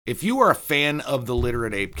If you are a fan of the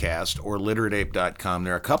Literate ApeCast or literateape.com,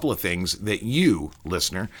 there are a couple of things that you,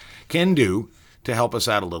 listener, can do to help us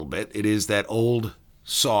out a little bit. It is that old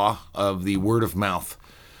saw of the word of mouth.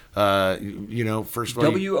 First of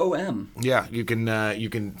all, WOM. Yeah, you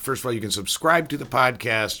can first of all, you can subscribe to the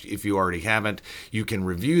podcast if you already haven't. You can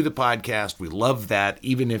review the podcast. We love that.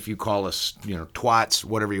 Even if you call us, twats,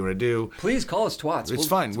 whatever you want to do. Please call us twats. It's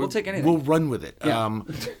fine. We'll take anything. We'll run with it.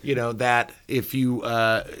 Yeah. That if you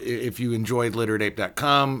enjoyed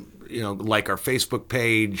literateape.com, like our Facebook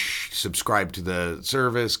page, subscribe to the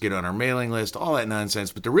service, get on our mailing list, all that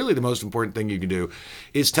nonsense. But the most important thing you can do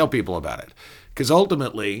is tell people about it. Because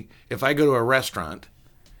ultimately, if I go to a restaurant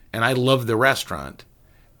and I love the restaurant,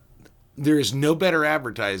 there is no better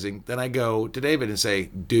advertising than I go to David and say,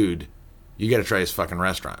 dude, you got to try this fucking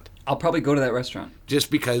restaurant. I'll probably go to that restaurant. Just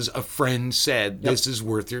because a friend said this is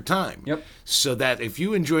worth your time. Yep. So that if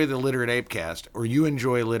you enjoy the Literate ApeCast or you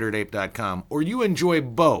enjoy literateape.com or you enjoy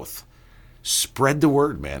both, spread the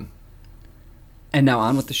word, man. And now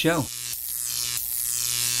on with the show.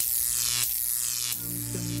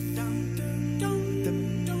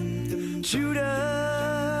 Judah,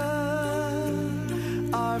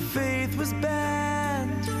 our faith was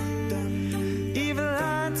banned. Evil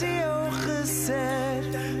Antiochus said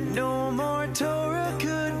no more Torah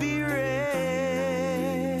could be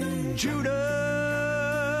read.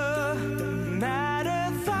 Judah,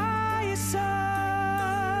 Mattathias'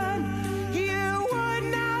 son, you would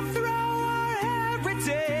not throw our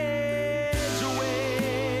heritage away.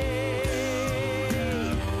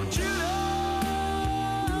 Judah.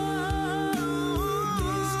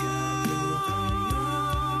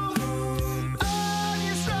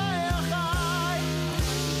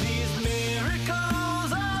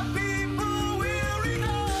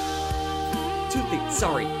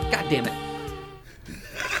 Sorry. God damn it.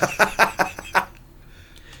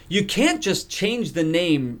 You can't just change the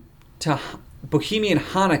name to Bohemian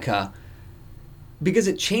Hanukkah because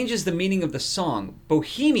it changes the meaning of the song.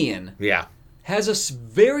 Bohemian has a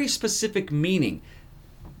very specific meaning.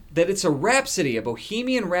 That it's a rhapsody, a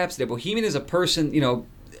bohemian rhapsody. A bohemian is a person,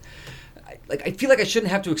 I feel like I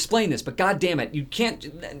shouldn't have to explain this, but God damn it, you can't.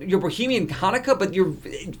 You're Bohemian Hanukkah, but you're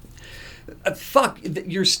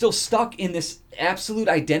you're still stuck in this absolute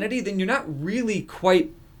identity. Then you're not really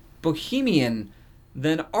quite Bohemian.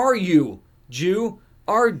 Then are you Jew?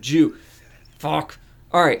 Are Jew? Fuck.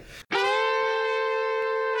 All right.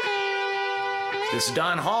 This is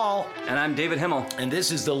Don Hall. And I'm David Himmel. And this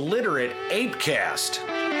is the Literate ApeCast.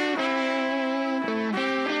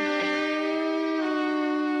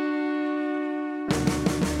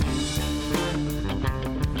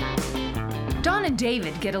 Don and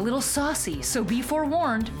David get a little saucy, so be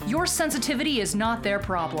forewarned, your sensitivity is not their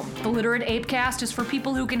problem. The Literate ApeCast is for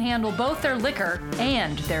people who can handle both their liquor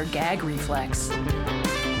and their gag reflex.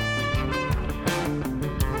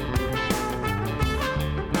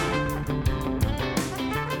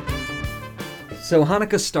 So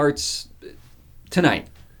Hanukkah starts tonight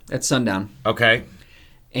at sundown. Okay.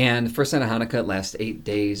 And the first night of Hanukkah, it lasts 8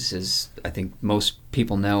 days, as I think most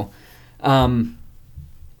people know.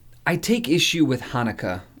 I take issue with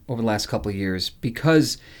Hanukkah over the last couple of years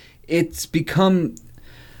because it's become...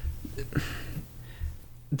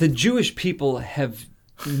 The Jewish people have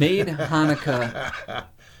made Hanukkah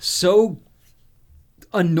so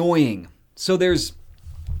annoying. So there's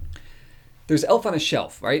elf on a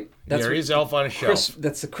shelf, right? There is elf on a shelf.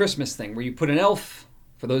 That's the Christmas thing, where you put an elf...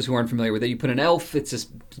 For those who aren't familiar with it, you put an elf, it's this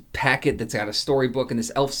packet that's got a storybook, and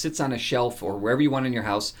this elf sits on a shelf or wherever you want in your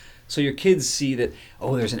house, so your kids see that,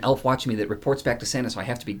 oh, there's an elf watching me that reports back to Santa, so I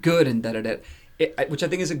have to be good, and da-da-da. Which I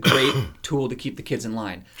think is a great tool to keep the kids in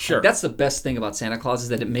line. Sure. That's the best thing about Santa Claus, is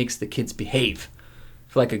that it makes the kids behave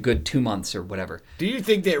for like a good 2 months or whatever. Do you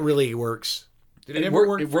think that really works? Did it ever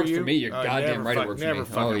work for you? It worked for me. You're goddamn right it worked for me. Never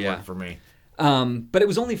fucking worked for me. But it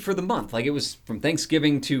was only for the month. Like, it was from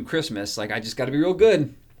Thanksgiving to Christmas. Like, I just got to be real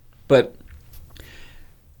good. But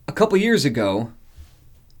a couple years ago,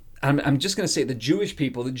 I'm just going to say the Jewish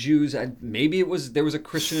people, the Jews, maybe there was a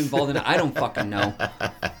Christian involved in it. I don't fucking know.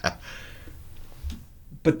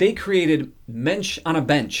 But they created Mensch on a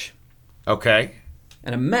bench. Okay.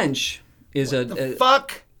 And a Mensch is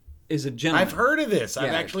fuck? Is a gentleman. I've heard of this.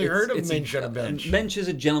 I've actually heard of Mensch on a bench. Mensch is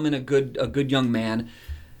a gentleman, a good young man.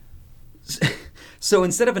 So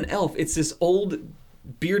instead of an elf, it's this old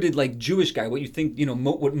bearded, like, Jewish guy, what you think,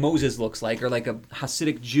 what Moses looks like, or like a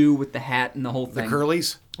Hasidic Jew with the hat and the whole thing. The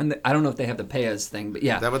curlies? And I don't know if they have the payas thing, but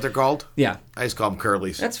yeah. Is that what they're called? Yeah. I just call them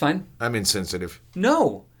curlies. That's fine. I'm insensitive.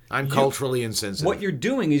 No. I'm culturally insensitive. What you're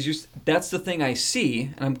doing is that's the thing I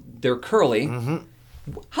see, and they're curly.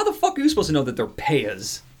 Mm-hmm. How the fuck are you supposed to know that they're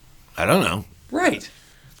payas? I don't know. Right.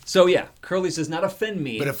 So yeah, curlies does not offend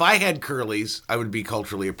me. But if I had curlies, I would be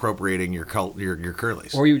culturally appropriating your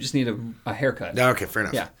curlies. Or you would just need a haircut. Okay, fair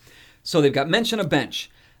enough. Yeah. So they've got Mensch on a bench.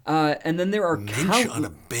 And then there are Mensch on a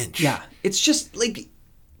bench. Yeah. It's just like...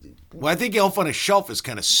 Well, I think elf on a shelf is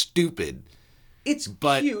kind of stupid. It's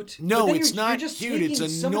but cute. No, but it's not cute. It's annoying.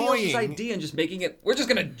 Somebody else's idea and just making it... We're just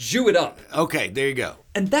going to Jew it up. Okay, there you go.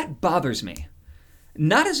 And that bothers me.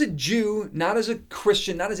 Not as a Jew, not as a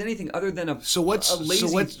Christian, not as anything other than a lazy...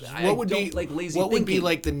 What would be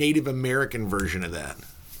like the Native American version of that?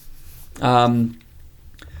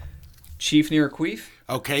 Chief near a queef.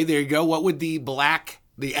 Okay, there you go. What would the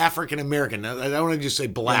African American? I don't want to just say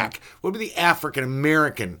black. Yeah. What would the African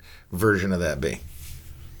American version of that be?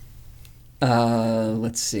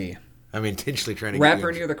 Let's see. I'm intentionally trying to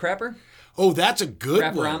rapper near the crapper. Oh, that's a good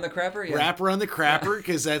Rapper one. on the crapper, yeah. Rapper on the crapper,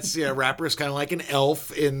 because that's rapper is kind of like an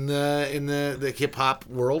elf in the hip hop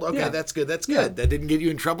world. Okay, that's good. That's good. That didn't get you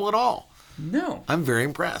in trouble at all. No, I'm very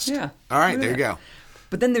impressed. Yeah. All right, there you go.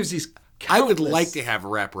 But then there's these. I would like to have a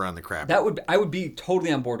rapper on the crapper. I would be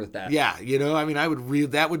totally on board with that. Yeah, I mean,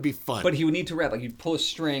 that would be fun. But he would need to rap, like you'd pull a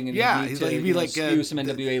string and he'd be like spew some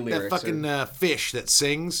NWA lyrics. That fucking fish that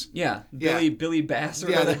sings. Yeah, Billy Bass.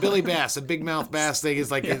 Or the Billy Bass, the big mouth bass thing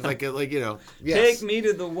is like yes. Take me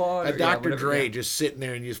to the water. A Dr. Dre just sitting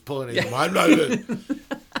there and just pulling it.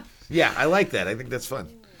 Yeah, I like that. I think that's fun.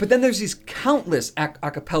 But then there's these countless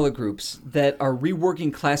a cappella groups that are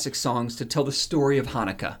reworking classic songs to tell the story of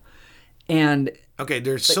Hanukkah. And okay,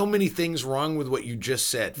 there's so many things wrong with what you just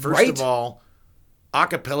said. First of all, a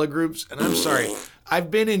cappella groups, and I'm sorry, I've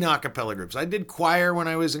been in a cappella groups. I did choir when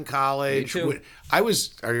I was in college. Me too.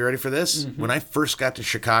 Are you ready for this? Mm-hmm. When I first got to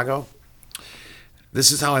Chicago,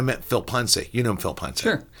 this is how I met Phil Ponce. You know Phil Ponce.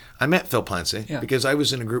 Sure. I met Phil Ponce because I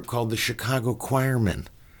was in a group called the Chicago Choirmen.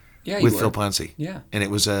 Yeah, with Phil Ponce. Yeah. And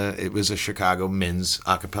it was a Chicago men's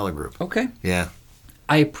a cappella group. Okay. Yeah.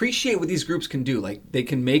 I appreciate what these groups can do. Like they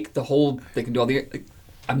can do all the. Like,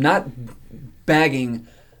 I'm not bagging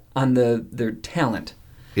on their talent.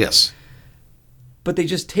 Yes. But they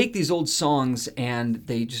just take these old songs and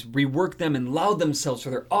they just rework them and laud themselves for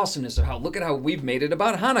their awesomeness of look at how we've made it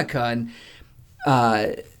about Hanukkah.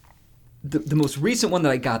 And the most recent one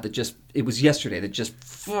that I got it was yesterday that just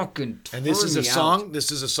fucking turned And this is a me song? out.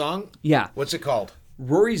 This is a song? Yeah. What's it called?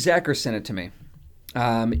 Rory Zacher sent it to me.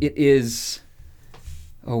 It is.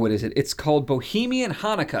 Oh, what is it? It's called Bohemian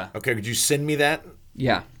Hanukkah. Okay, could you send me that?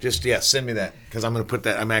 Yeah. Send me that because I'm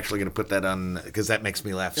actually going to put that on because that makes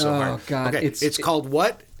me laugh so hard. Oh God, okay, it's called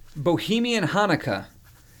what? Bohemian Hanukkah,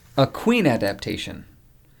 a Queen adaptation,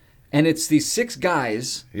 and it's these 6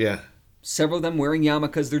 guys. Yeah. Several of them wearing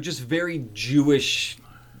yarmulkes. They're just very Jewish.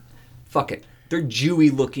 Fuck it, they're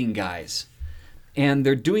Jewy looking guys, and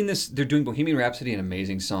they're doing this. They're doing Bohemian Rhapsody, an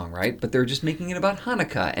amazing song, right? But they're just making it about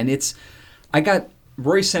Hanukkah, and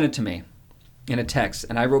Rory sent it to me in a text,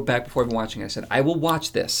 and I wrote back before I've been watching it. I said, I will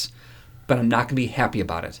watch this, but I'm not going to be happy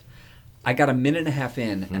about it. I got a minute and a half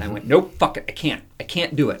in, and I went, nope, fuck it. I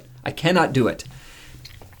can't do it. I cannot do it.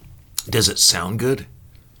 Does it sound good?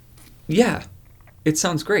 Yeah, it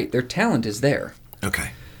sounds great. Their talent is there.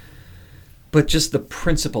 Okay. But just the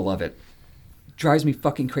principle of it drives me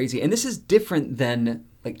fucking crazy. And this is different than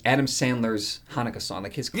like Adam Sandler's Hanukkah song,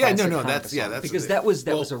 like his classic Hanukkah song. Because that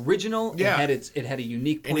was original. Yeah. It had a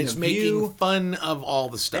unique point of view. And it's making fun of all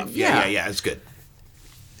the stuff. And yeah, it's good.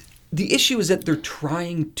 The issue is that they're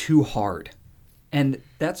trying too hard. And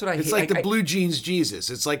that's what I hate. It's like the Blue Jeans Jesus.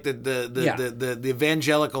 It's like the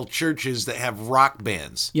evangelical churches that have rock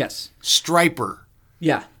bands. Yes. Striper.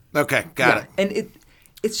 Yeah. Okay, got it. And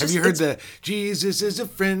it's just... Have you heard the Jesus is a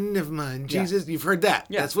friend of mine? Jesus, you've heard that.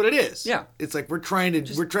 Yeah. That's what it is. Yeah. It's like we're trying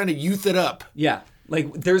to youth it up. Yeah. Like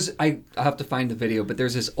I'll have to find the video, but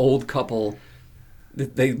there's this old couple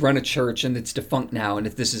that they run a church and it's defunct now, and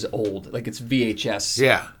this is old. Like it's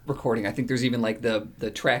VHS recording. I think there's even like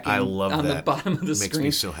the tracking on the bottom of the screen. Makes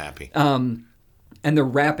me so happy. And they're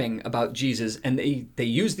rapping about Jesus, and they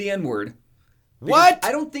use the N-word. What?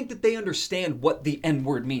 I don't think that they understand what the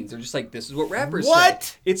N-word means. They're just like, this is what rappers say.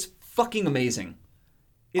 It's fucking amazing.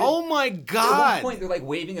 Oh my God. At one point, they're like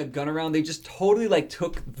waving a gun around. They just totally like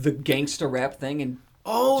took the gangster rap thing and...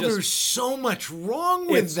 there's so much wrong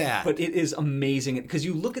with that. But it is amazing. Because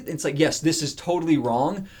you look at it's like, yes, this is totally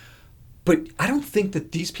wrong. But I don't think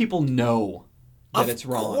that these people know that it's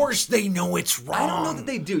wrong. Of course they know it's wrong. I don't know that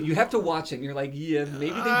they do. You have to watch it and you're like, yeah, maybe they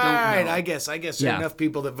don't know. All right, I guess there are enough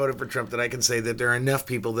people that voted for Trump that I can say that there are enough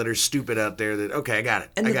people that are stupid out there that, okay, I got it.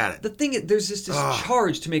 And I got it. The thing is, there's this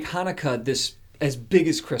charge to make Hanukkah this as big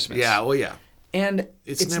as Christmas. Yeah, well, yeah. And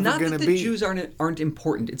it's not that the Jews aren't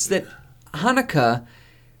important. It's that Hanukkah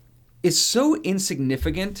is so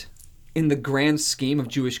insignificant in the grand scheme of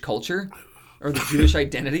Jewish culture or the Jewish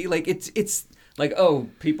identity. Like it's like, oh,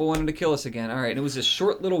 people wanted to kill us again. All right. And it was this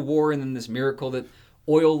short little war and then this miracle that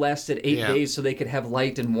oil lasted 8 days so they could have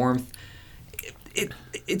light and warmth.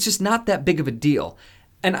 It's just not that big of a deal.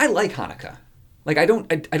 And I like Hanukkah. Like I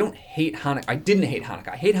don't hate Hanukkah. I didn't hate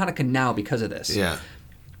Hanukkah. I hate Hanukkah now because of this. Yeah.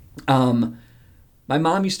 My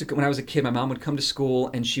mom used to, when I was a kid, my mom would come to school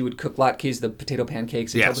and she would cook latkes, the potato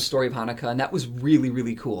pancakes, and tell the story of Hanukkah, and that was really,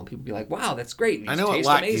 really cool. And people would be like, wow, that's great. And I know what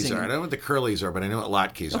latkes are. I don't know what the curlies are, but I know what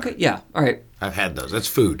latkes are. Okay, yeah, all right. I've had those. That's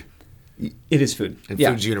food. It is food. And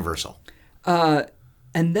food's universal. And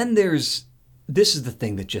then this is the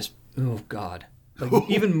thing that just, oh, God. Like,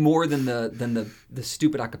 even more than the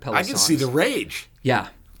stupid a cappella songs. I can see the rage. Yeah.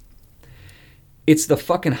 It's the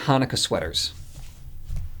fucking Hanukkah sweaters.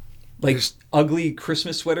 Like, ugly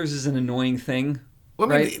Christmas sweaters is an annoying thing. Well,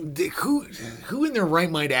 right? I mean, who in their right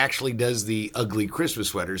mind actually does the ugly Christmas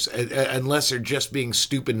sweaters, unless they're just being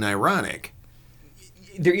stupid and ironic?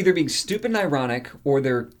 They're either being stupid and ironic, or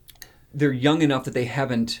they're young enough that they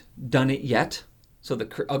haven't done it yet. So the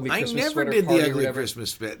ugly Christmas sweater did party the ugly or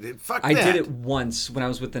Christmas bit. Fuck I that. did it once when I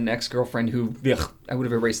was with an ex-girlfriend who, I would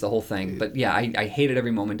have erased the whole thing. But yeah, I hated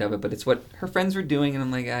every moment of it. But it's what her friends were doing, and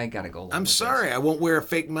I'm like, I gotta go. I'm sorry, I won't wear a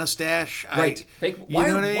fake mustache. Right?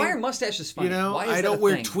 Why are mustaches funny? You know, why is I that don't a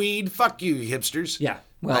wear thing? tweed. Fuck you, hipsters. Yeah.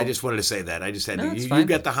 Well, I just wanted to say that. I just had to. it's You fine.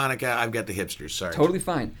 got the Hanukkah. I've got the hipsters. Sorry. Totally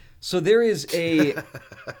fine. So there's a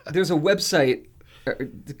website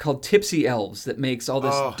called Tipsy Elves that makes all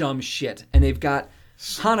this dumb shit, and they've got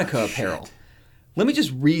Hanukkah apparel. Let me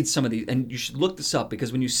just read some of these, and you should look this up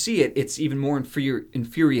because when you see it, it's even more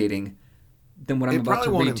infuriating than what I'm about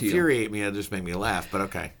to read to you. It probably won't infuriate me; it'll just make me laugh. But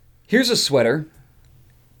okay. Here's a sweater.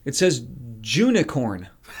 It says Junicorn.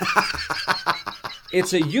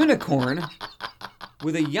 It's a unicorn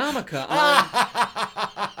with a yarmulke on.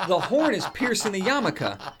 The horn is piercing the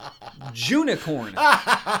yarmulke. Junicorn.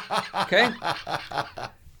 Okay?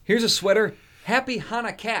 Here's a sweater. Happy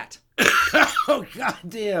Hanukkah. Oh,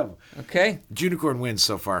 goddamn. Okay? Junicorn wins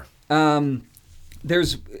so far.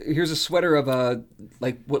 Here's a sweater of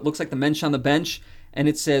what looks like the Mensch on the bench, and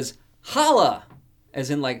it says challah, as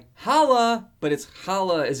in like challah, but it's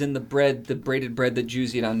challah as in the bread, the braided bread that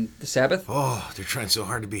Jews eat on the Sabbath. Oh, they're trying so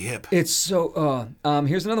hard to be hip. It's so.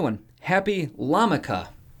 Here's another one. Happy Lamaka.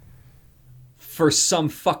 For some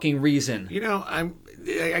fucking reason. You know, I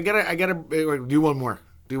gotta do one more.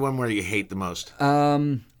 Do one more that you hate the most.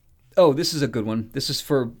 This is a good one. This is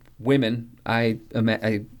for women, I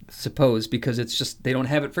suppose, because it's just they don't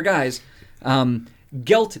have it for guys.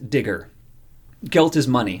 Gelt digger. Gelt is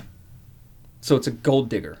money, so it's a gold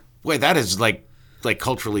digger. Wait, that is like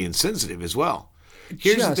culturally insensitive as well.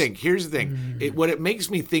 Here's the thing. What it makes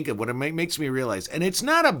me think of, what it makes me realize, and it's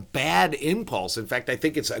not a bad impulse. In fact, I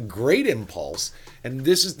think it's a great impulse. And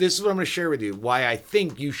this is what I'm going to share with you. Why I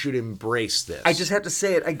think you should embrace this. I just have to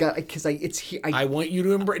say it. It's here. I want you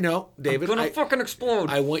to embrace. No, David. I'm gonna fucking explode.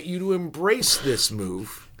 I want you to embrace this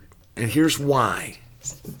move, and here's why.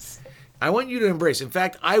 I want you to embrace. In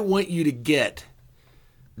fact, I want you to get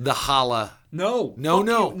the challah. No.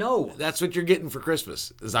 That's what you're getting for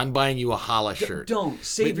Christmas. Is I'm buying you a challah shirt. Don't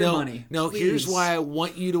save your money. No, please. Here's why I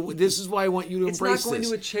want you to. This is why I want you to embrace this. It's not going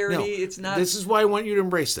to a charity. It's not. This is why I want you to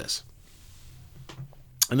embrace this.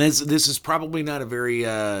 And this is probably not a very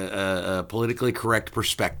politically correct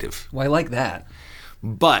perspective. Well, I like that.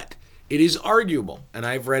 But it is arguable, and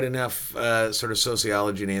I've read enough sort of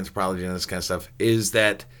sociology and anthropology and this kind of stuff, is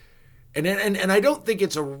that. And I don't think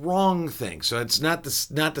it's a wrong thing. So it's not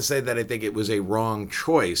to say that I think it was a wrong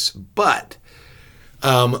choice, but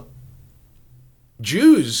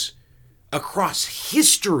Jews across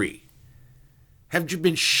history have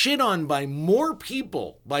been shit on by more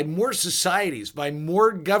people, by more societies, by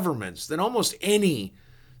more governments than almost any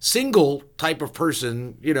single type of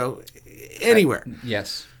person, anywhere.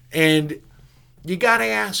 Yes. And you got to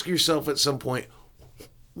ask yourself at some point,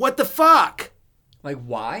 what the fuck? Like,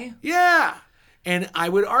 why? Yeah. And I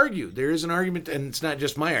would argue, there is an argument, and it's not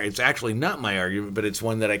just my argument, it's actually not my argument, but it's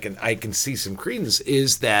one that I can see some credence,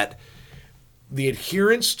 is that the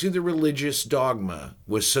adherence to the religious dogma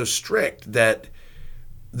was so strict that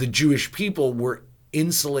the Jewish people were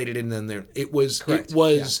insulated in them. It was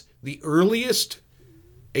the earliest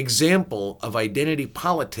example of identity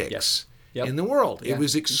politics. Yep. In the world. Yeah, it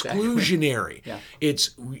was exclusionary.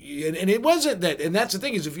 Exactly. And it wasn't that, and that's the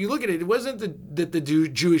thing is, if you look at it, it wasn't that the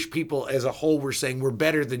Jewish people as a whole were saying we're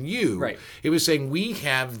better than you. Right. It was saying we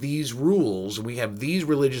have these rules, we have these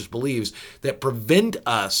religious beliefs that prevent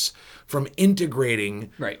us from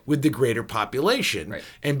integrating with the greater population. Right.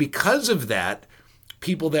 And because of that,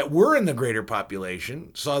 people that were in the greater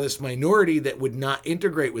population saw this minority that would not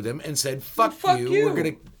integrate with them and said, fuck you. We're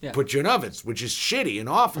going to put you in ovens, which is shitty and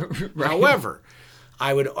awful. Right. However,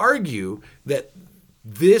 I would argue that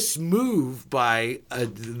this move by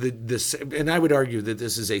and I would argue that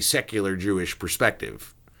this is a secular Jewish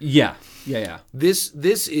perspective. Yeah. This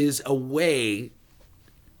is a way,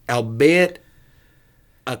 albeit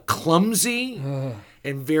a clumsy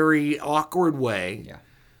and very awkward way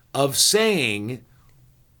of saying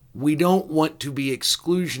we don't want to be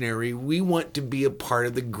exclusionary. We want to be a part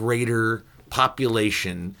of the greater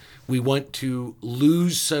population. We want to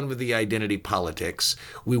lose some of the identity politics.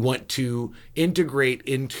 We want to integrate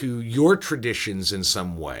into your traditions in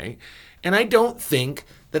some way. And I don't think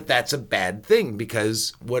that that's a bad thing,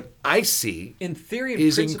 because what I see in theory and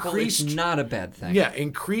is principle, it's not a bad thing. Yeah,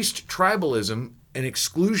 increased tribalism and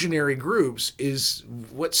exclusionary groups is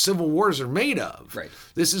what civil wars are made of. Right.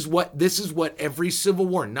 This is what every civil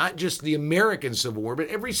war, not just the American Civil War, but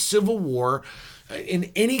every civil war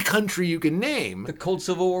in any country you can name. The Cold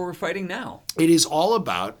Civil War we're fighting now. It is all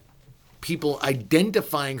about people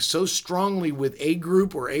identifying so strongly with a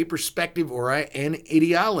group or a perspective or an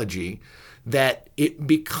ideology that it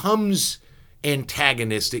becomes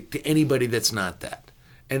antagonistic to anybody that's not that.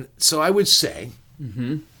 And so I would say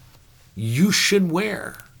you should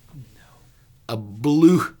wear a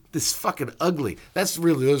blue, this fucking ugly, those are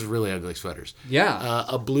really ugly sweaters. Yeah.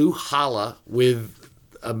 A blue challah with,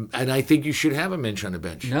 and I think you should have a Mensch on the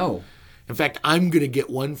bench. No. In fact, I'm going to get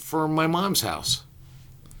one for my mom's house.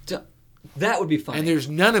 That would be funny. And there's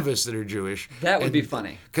none of us that are Jewish. That would be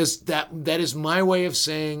funny. Because that is my way of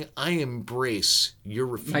saying I embrace your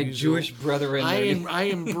refusal. My Jewish brethren. I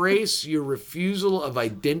embrace your refusal of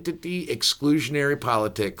identity, exclusionary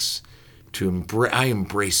politics. I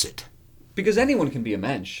embrace it. Because anyone can be a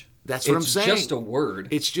mensch. That's what I'm saying. It's just a word.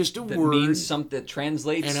 It's just a that word. Means something that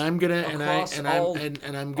translates. And I'm gonna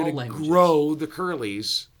I'm gonna grow the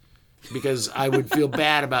curlies. Because I would feel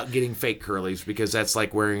bad about getting fake curlies, because that's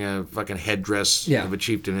like wearing a fucking headdress of a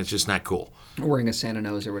chieftain. It's just not cool. Or wearing a Santa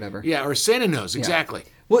nose or whatever. Yeah, or a Santa nose, exactly.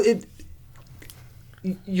 Well,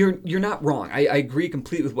 you're not wrong. I agree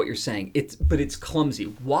completely with what you're saying. But it's clumsy.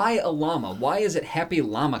 Why a llama? Why is it Happy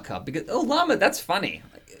Llama Cup? Because llama, that's funny.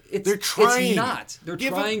 They're trying. It's not. They're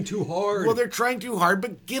trying too hard. Well, they're trying too hard,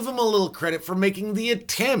 but give them a little credit for making the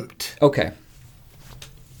attempt. Okay.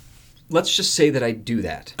 Let's just say that I do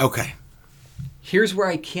that. Okay. Here's where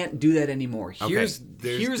I can't do that anymore. Here's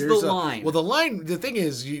the line. Well, the thing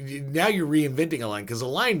is, now you're reinventing a line, because the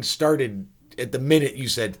line started at the minute you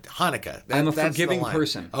said Hanukkah. I'm a forgiving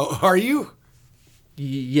person. Oh, are you?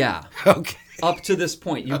 Yeah. Okay. Up to this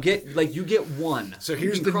point, you get one. So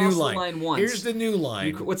here's the new line. Line once. Here's the new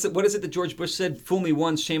line. What is it that George Bush said? Fool me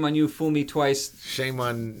once, shame on you. Fool me twice, shame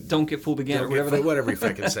on. Don't get fooled again, or whatever. Whatever he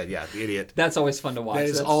fucking said. Yeah, the idiot. That's always fun to watch. That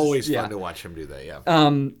is always fun to watch him do that. Yeah.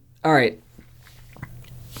 All right.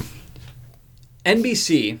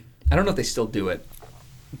 NBC. I don't know if they still do it,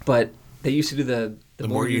 but they used to do the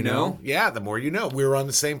more you know. Yeah, the more you know. We were on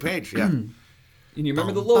the same page. Yeah. And you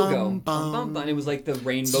remember the logo? And it was like the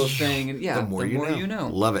rainbow thing. And the more you know.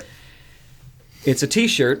 Love it. It's a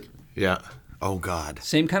T-shirt. Yeah. Oh God.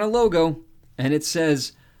 Same kind of logo, and it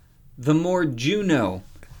says, "The more Jew know."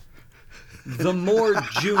 The more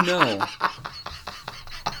Jew know.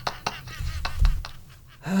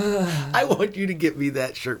 I want you to get me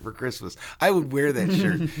that shirt for Christmas. I would wear that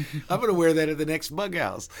shirt. I'm going to wear that at the next Bug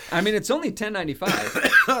House. I mean, it's only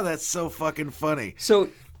 $10.95. Oh, that's so fucking funny. So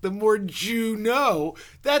the more you know,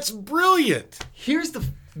 that's brilliant. Here's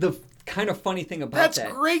the kind of funny thing about that.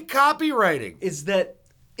 That's great copywriting. Is that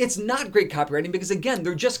it's not great copywriting, because again,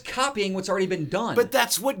 they're just copying what's already been done. But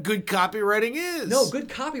that's what good copywriting is. No, good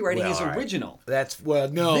copywriting is original.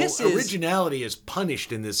 Originality is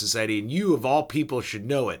punished in this society, and you of all people should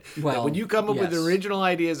know it. Well, that when you come up with original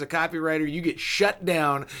idea as a copywriter, you get shut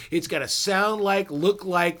down. It's got to sound like, look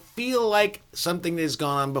like, feel like something that has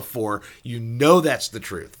gone on before. You know that's the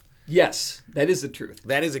truth. Yes, that is the truth.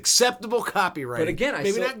 That is acceptable copywriting. But again,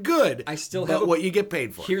 not good. I still have what you get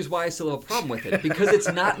paid for. Here's why I still have a problem with it, because it's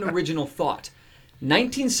not an original thought.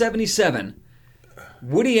 1977,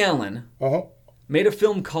 Woody Allen made a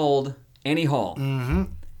film called Annie Hall. Mm-hmm.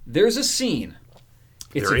 There's a scene.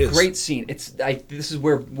 It's a great scene. This is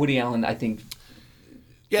where Woody Allen, I think.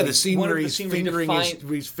 Yeah, the scene where he's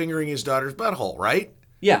fingering his daughter's butthole, right?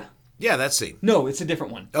 Yeah. Yeah, that scene. No, it's a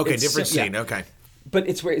different one. Okay, different scene. Yeah. Okay. But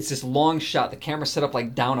it's where it's this long shot. The camera's set up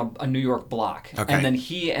like down a New York block. Okay. And then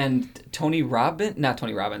he and Tony Robbins.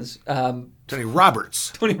 Tony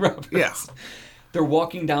Roberts. Yeah. They're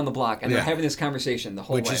walking down the block and they're having this conversation the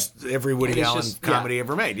whole way. Which is every Woody Allen comedy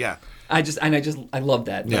ever made, yeah. I love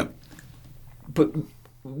that. Yeah. But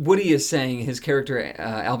Woody is saying, his character,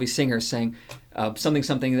 Albie Singer, is saying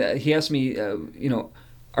something that he asked me, did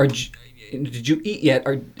you eat yet?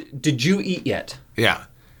 Or did you eat yet? Yeah.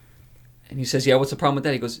 And he says, yeah, what's the problem with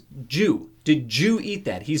that? He goes, Jew, did you eat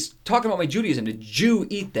that? He's talking about my Judaism. Did you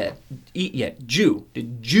eat that? Eat yet? Jew,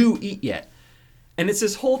 did you eat yet? And it's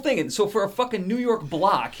this whole thing. And so for a fucking New York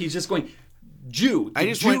block, he's just going, Jew,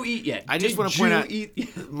 did you eat yet? I just want to point out,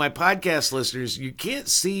 my podcast listeners, you can't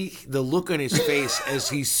see the look on his face as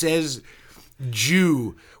he says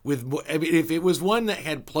Jew. If it was one that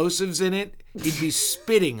had plosives in it, he'd be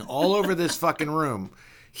spitting all over this fucking room.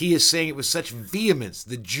 He is saying it with such vehemence,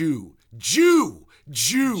 the Jew. Jew!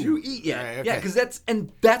 Jew! Did you eat yet? Right, okay. Yeah, because that's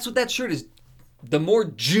what that shirt is. The more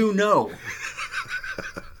Jew know.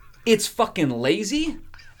 It's fucking lazy,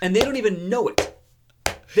 and they don't even know it.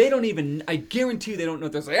 I guarantee you they don't know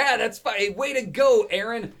it. They're like, that's fine. Way to go,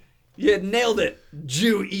 Aaron. You nailed it.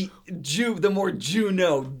 Jew, the more Jew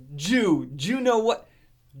know. Jew know what?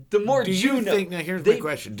 The more Jew know. Now here's my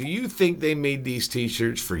question. Do you think they made these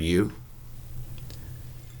t-shirts for you?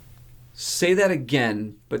 Say that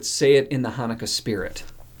again, but say it in the Hanukkah spirit.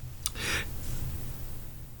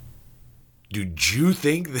 Did you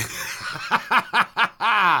think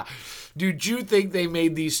they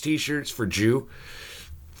made these t-shirts for Jew?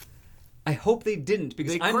 I hope they didn't,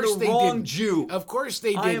 because I'm the wrong Jew. Of course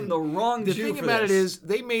they didn't. I am the wrong Jew for this. The thing about it is,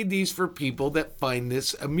 they made these for people that find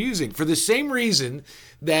this amusing. For the same reason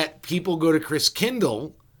that people go to Chris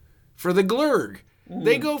Kindle for the glurg.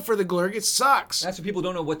 They go for the glurg. It sucks. That's what people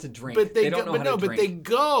don't know what to drink. But they don't know how to drink. But they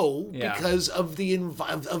go because of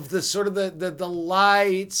the sort of the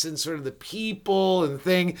lights and sort of the people and the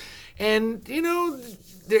thing. And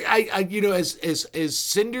as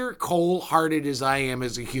cinder cold-hearted as I am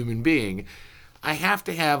as a human being, I have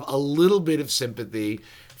to have a little bit of sympathy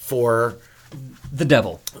for the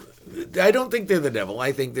devil. I don't think they're the devil.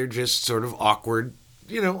 I think they're just sort of awkward.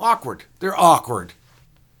 Awkward. They're awkward.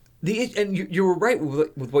 And you were right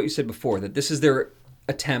with what you said before, that this is their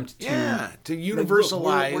attempt to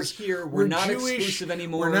universalize. We're here. We're not Jewish, exclusive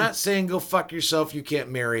anymore. We're not saying go fuck yourself. You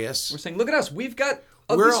can't marry us. We're saying look at us. We've got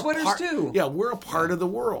ugly sweaters too. Yeah, we're a part of the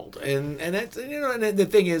world, and that's And the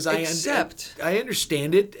thing is, I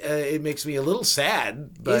understand it. It makes me a little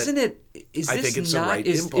sad, but isn't it? I think it's the right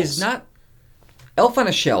impulse. Is not Elf on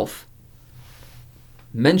a Shelf,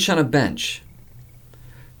 Mensch on a Bench?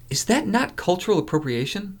 Is that not cultural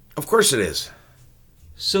appropriation? Of course it is.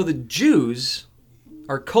 So the Jews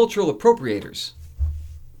are cultural appropriators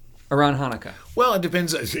around Hanukkah. Well, it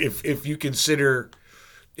depends if you consider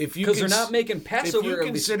because they're not making Passover. If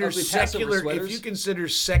you consider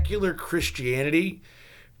secular Christianity,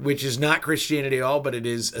 which is not Christianity at all, but it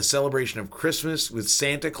is a celebration of Christmas with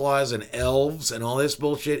Santa Claus and elves and all this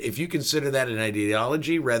bullshit. If you consider that an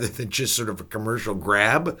ideology rather than just sort of a commercial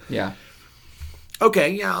grab, yeah.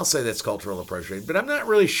 Okay, yeah, I'll say that's cultural appropriation. But I'm not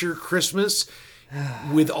really sure Christmas,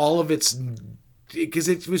 with all of its... Because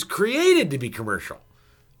it was created to be commercial.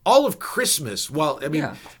 All of Christmas,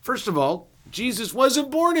 first of all, Jesus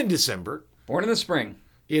wasn't born in December. Born in the spring.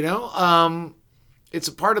 It's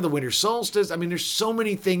a part of the winter solstice. I mean, there's so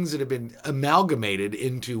many things that have been amalgamated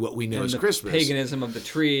into what we know as Christmas. Paganism of the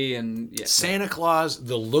tree and... Yeah. Santa Claus,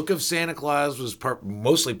 the look of Santa Claus was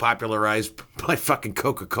mostly popularized by fucking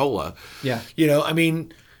Coca-Cola. Yeah.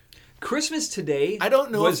 Christmas today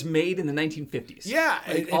was made in the 1950s. Yeah.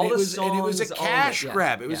 Like and it was a cash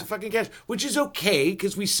grab. It was a fucking cash, which is okay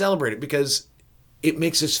because we celebrate it because it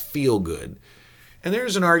makes us feel good. And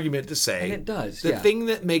there's an argument to say... And it does, The thing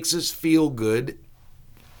that makes us feel good...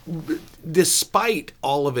 Despite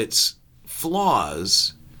all of its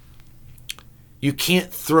flaws, you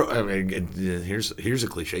can't throw. I mean, here's a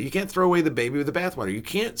cliche. You can't throw away the baby with the bathwater. You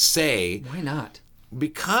can't say why not?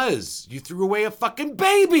 Because you threw away a fucking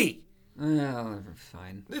baby.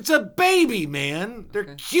 Fine. It's a baby, man.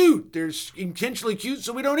 They're cute. They're intentionally cute,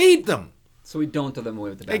 so we don't eat them. So we don't throw them away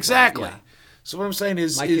with the bathwater. Exactly. Yeah. So what I'm saying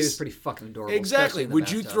is, my kid is pretty fucking adorable. Exactly.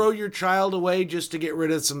 Would you throw your child away just to get rid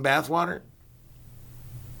of some bathwater?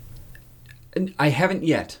 I haven't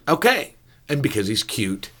yet. Okay. And because he's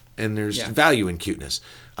cute, and there's value in cuteness.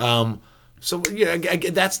 So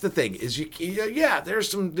that's the thing.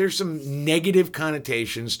 There's some negative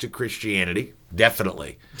connotations to Christianity,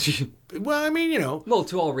 definitely. Well,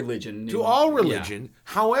 to all religion. To all religion. Yeah.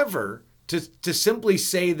 However, to simply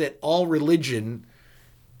say that all religion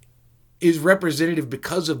is representative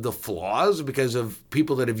because of the flaws, because of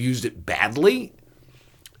people that have used it badly,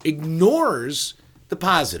 ignores the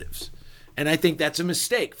positives. And I think that's a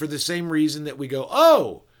mistake for the same reason that we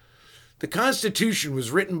go, The Constitution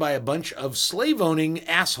was written by a bunch of slave-owning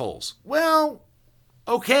assholes. Well,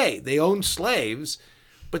 okay, they owned slaves,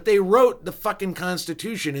 but they wrote the fucking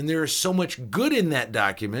Constitution, and there is so much good in that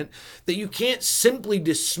document that you can't simply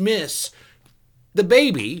dismiss the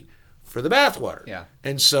baby for the bathwater. Yeah.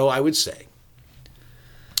 And so I would say,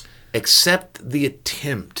 accept the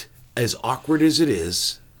attempt, as awkward as it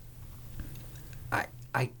is.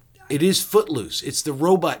 It is Footloose. It's the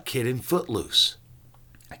robot kid in Footloose.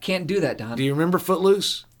 I can't do that, Don. Do you remember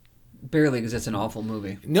Footloose? Barely, because it's an awful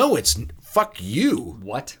movie. No, it's fuck you.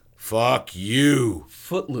 What? Fuck you.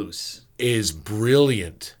 Footloose is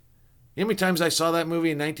brilliant. You know how many times I saw that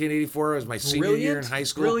movie in 1984? It was my senior year in high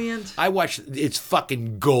school. Brilliant. I watched. It's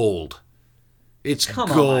fucking gold. It's Come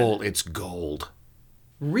gold. on. It's gold.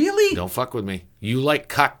 Really? Don't fuck with me. You like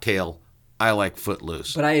Cocktail. I like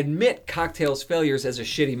Footloose. But I admit Cocktail's failures as a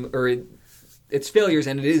shitty, or its failures,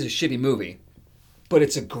 and it is a shitty movie. But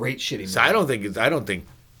it's a great shitty movie. So I don't think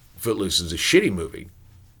Footloose is a shitty movie.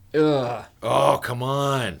 Ugh. Oh, come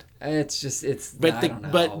on. But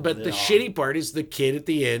the shitty part is the kid at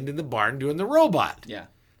the end in the barn doing the robot. Yeah.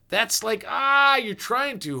 That's like, you're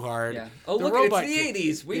trying too hard. Yeah. Oh, look, it's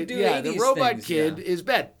the 80s. We do 80s the robot things, kid is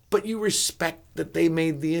bad. But you respect that they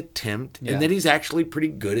made the attempt Yeah. and that he's actually pretty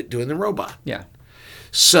good at doing the robot. Yeah.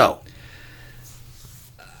 So,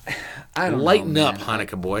 I don't lighten know, up,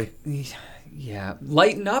 Hanukkah boy. Yeah.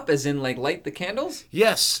 Lighten up as in, like, light the candles?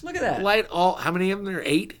 Yes. Look at that. Light all, how many of them? There are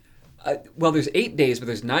 8? Well, there's 8 days, but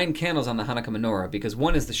there's 9 candles on the Hanukkah menorah because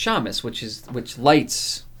one is the shamus, which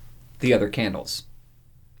lights the other candles.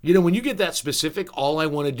 You know, when you get that specific, all I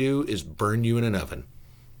want to do is burn you in an oven.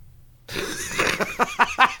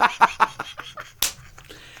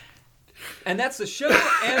 And that's the show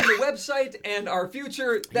and the website and our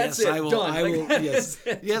future. That's yes, it. I will, Done. I will,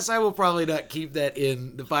 yes, I will probably not keep that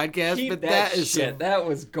in the podcast. Keep but that is shit. That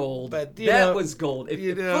was gold. But, that was gold.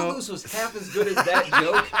 If Footloose was half as good as that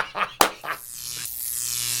joke.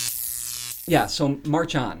 Yeah, so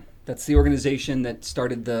March On. That's the organization that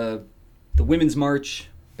started the Women's March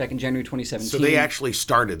back in January 2017. So they actually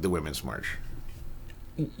started the Women's March?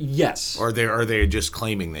 Yes. Or are they just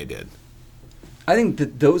claiming they did? I think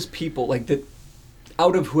that those people, like that,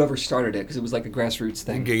 out of whoever started it, because it was like a grassroots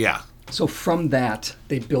thing. Yeah. So from that,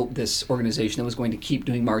 they built this organization that was going to keep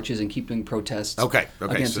doing marches and keep doing protests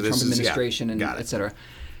against the Trump administration and et cetera.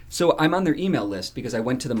 So I'm on their email list because I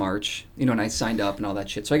went to the march, and I signed up and all that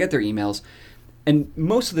shit. So I get their emails, and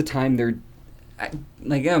most of the time they're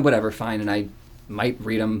like, whatever, fine, and I might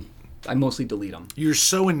read them. I mostly delete them. You're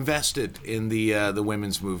so invested in the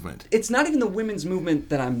women's movement. It's not even the women's movement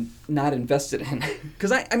that I'm not invested in,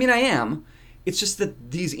 because I am. It's just that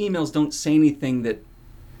these emails don't say anything that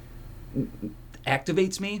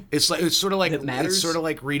activates me. It's sort of like that matters. It's sort of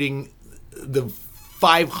like reading the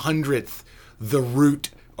 500th The Root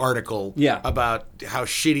article about how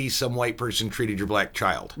shitty some white person treated your black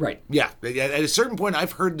child. Right. Yeah. At a certain point,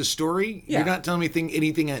 I've heard the story. Yeah. You're not telling me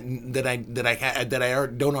anything that I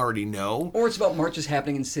don't already know. Or it's about marches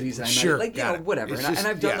happening in cities that I'm not, whatever. And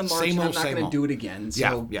I've done the march, and I'm not going to do it again.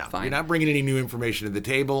 So fine. You're not bringing any new information to the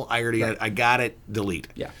table. I got it. Delete.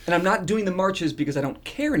 Yeah. And I'm not doing the marches because I don't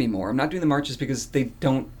care anymore. I'm not doing the marches because they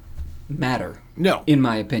don't matter. No. In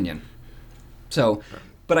my opinion. So.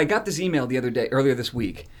 But I got this email earlier this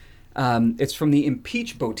week. It's from the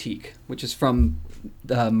Impeach Boutique, which is from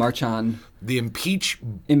March On. The Impeach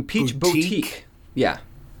Boutique? Yeah.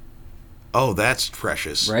 Oh, that's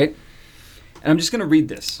precious. Right? And I'm just going to read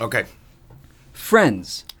this. Okay.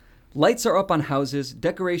 Friends, lights are up on houses,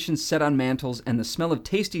 decorations set on mantles, and the smell of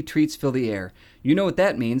tasty treats fill the air. You know what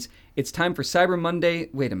that means. It's time for Cyber Monday.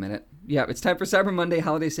 Wait a minute. Yeah, it's time for Cyber Monday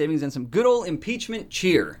holiday savings and some good old impeachment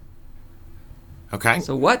cheer. Okay.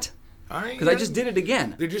 So what? Because I just did it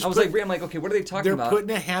again. I'm like, okay, what are they talking about? They're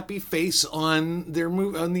putting a happy face on their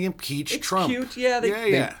on the impeached Trump. It's cute,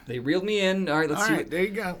 yeah. They reeled me in. All right, let's see. There you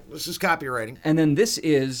go. This is copywriting. And then this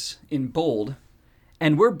is in bold.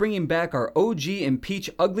 And we're bringing back our OG Impeach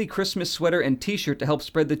ugly Christmas sweater and T-shirt to help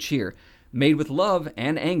spread the cheer. Made with love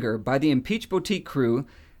and anger by the Impeach Boutique crew.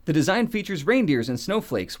 The design features reindeers and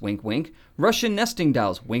snowflakes, wink, wink, Russian nesting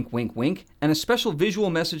dolls, wink, wink, wink, and a special visual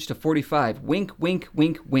message to 45, wink, wink,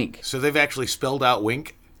 wink, wink. So they've actually spelled out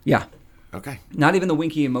wink? Yeah. Okay. Not even the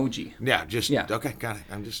winky emoji. Yeah, okay, got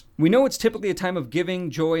it. We know it's typically a time of giving,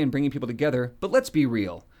 joy, and bringing people together, but let's be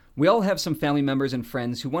real. We all have some family members and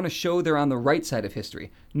friends who want to show they're on the right side of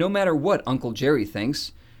history, no matter what Uncle Jerry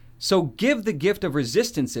thinks. So give the gift of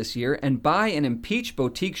resistance this year and buy an Impeach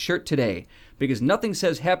Boutique shirt today, because nothing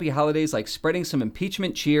says happy holidays like spreading some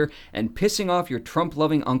impeachment cheer and pissing off your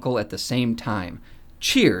Trump-loving uncle at the same time.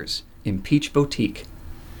 Cheers, Impeach Boutique.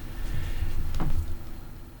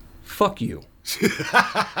 fuck you.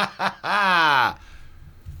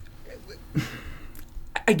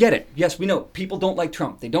 I get it. Yes, we know people don't like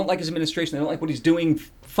Trump. They don't like his administration. They don't like what he's doing.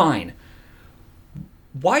 Fine.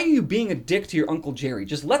 Why are you being a dick to your Uncle Jerry?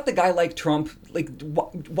 Just let the guy like Trump. Like,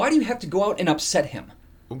 why do you have to go out and upset him?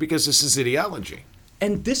 Well, because this is ideology.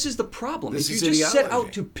 And this is the problem. This if is you just set ideology.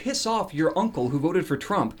 out to piss off your uncle who voted for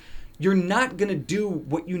Trump, you're not going to do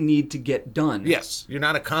what you need to get done. Yes, you're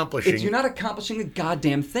not accomplishing. You're not accomplishing a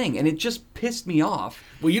goddamn thing, and it just pissed me off.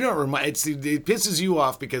 Well, you know, it pisses you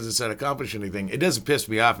off because it's not accomplishing anything. It doesn't piss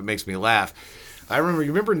me off. It makes me laugh. You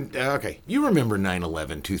remember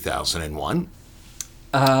 9/11, 2001.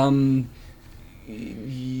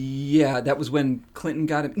 Yeah, that was when Clinton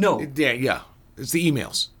got it. No. Yeah. It's the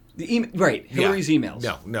emails. Right, Hillary's emails.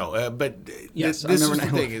 No. But yes, this is the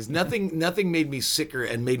thing: is nothing made me sicker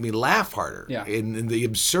and made me laugh harder. Yeah. And the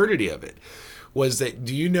absurdity of it was that.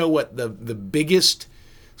 Do you know what the biggest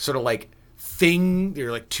sort of like thing? There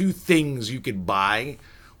are like two things you could buy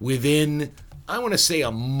within, I want to say,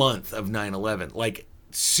 a month of 9/11. Like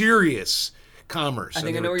serious commerce. I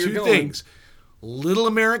think I And know there where were you're two going. things: little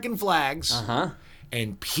American flags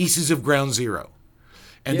and pieces of Ground Zero.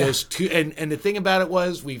 And those two, and the thing about it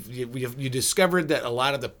was, you discovered that a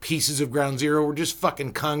lot of the pieces of Ground Zero were just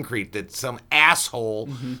fucking concrete. That some asshole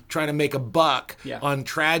trying to make a buck on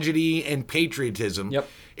tragedy and patriotism. Yep.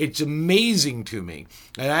 It's amazing to me,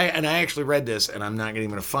 and I actually read this, and I'm not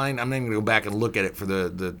even going to go back and look at it for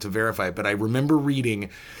the to verify it. But I remember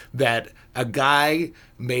reading that a guy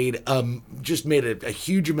made a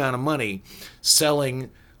huge amount of money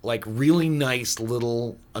selling like really nice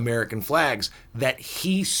little American flags that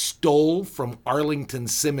he stole from Arlington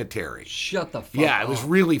Cemetery. Shut the fuck up. Yeah, it was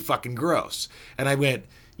really fucking gross. And I went,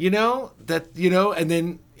 and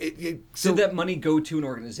then Did that money go to an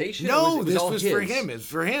organization? No, or this all was his? for him. It's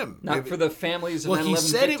for him. Not for the families of Well, he 9/11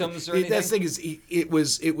 said victims or anything? That's the thing is, it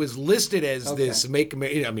was listed as Okay. this Make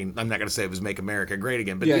America. I mean, I'm not going to say it was Make America Great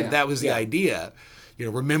Again, but Yeah. that was the idea.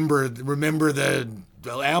 Remember the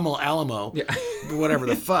Alamo, whatever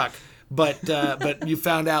the fuck. But you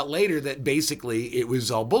found out later that basically it was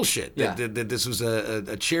all bullshit. That this was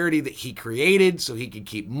a charity that he created so he could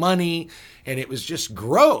keep money, and it was just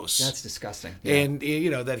gross. That's disgusting. Yeah. And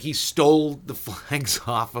that he stole the flags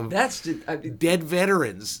off of dead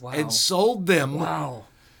veterans and sold them. Wow.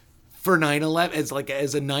 For 9/11,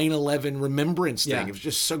 as a 9/11 remembrance thing. Yeah. It was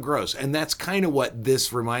just so gross. And that's kind of what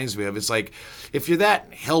this reminds me of. It's like, if you're that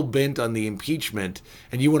hell-bent on the impeachment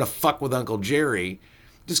and you want to fuck with Uncle Jerry,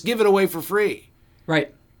 just give it away for free.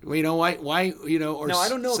 Right. Well, why, or No, I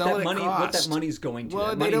don't know sell what it at that cost. money's going to. Well,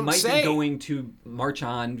 that they money don't might say. be going to March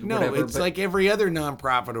On, No, whatever. it's like every other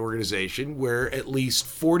nonprofit organization where at least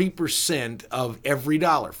 40% of every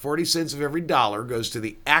dollar, 40 cents of every dollar goes to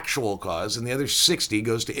the actual cause, and the other 60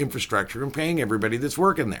 goes to infrastructure and paying everybody that's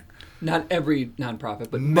working there. Not every nonprofit,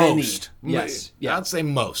 but Most. many. Yes. Yeah. I'd say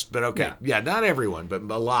most, but okay. Yeah, not everyone, but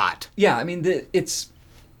a lot. Yeah, I mean,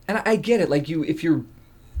 and I get it. Like if you're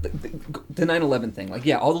the 9/11 thing, like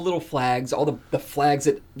all the little flags, all the flags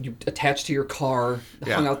that you attach to your car,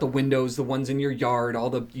 hung out the windows, the ones in your yard, all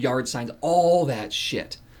the yard signs, all that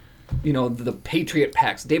shit. The Patriot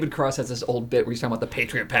packs. David Cross has this old bit where he's talking about the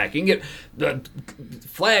Patriot pack. You can get the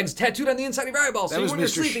flags tattooed on the inside of your eyeball. So when you're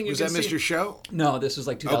sleeping, you was can that see. Mr. Show? No, this was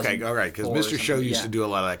like 2000. Okay, all right, because Mr. Show used to do a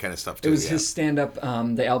lot of that kind of stuff too. It was his stand-up.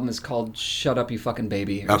 The album is called "Shut Up, You Fucking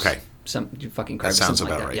Baby." Or you fucking cry. That sounds something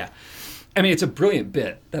about like that. right. Yeah. I mean, it's a brilliant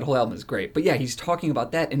bit. That whole album is great. But yeah, he's talking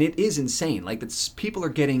about that, and it is insane. Like, people are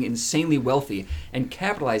getting insanely wealthy and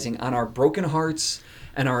capitalizing on our broken hearts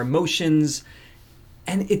and our emotions,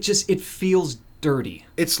 and it feels dirty.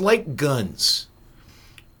 It's like guns.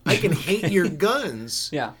 I can hate your guns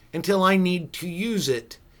until I need to use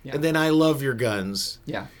it, and then I love your guns.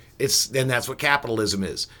 Yeah. And that's what capitalism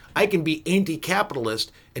is. I can be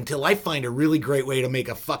anti-capitalist until I find a really great way to make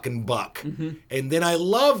a fucking buck. Mm-hmm. And then I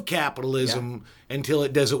love capitalism until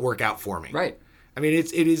it doesn't work out for me. Right. I mean,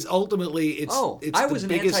 it is ultimately, it's I the was an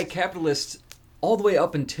biggest... anti-capitalist all the way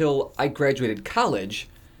up until I graduated college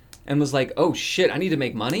and was like, oh shit, I need to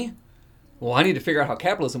make money? Well, I need to figure out how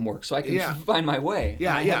capitalism works so I can find my way.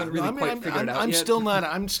 Yeah, I haven't really quite figured it out yet.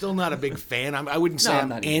 I'm still not a big fan. I wouldn't say I'm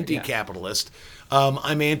not either, anti-capitalist.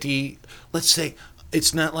 I'm anti. Let's say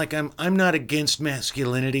it's not like I'm not against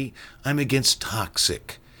masculinity. I'm against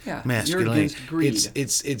toxic masculinity. You're against greed.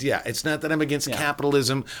 It's not that I'm against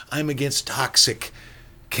capitalism. I'm against toxic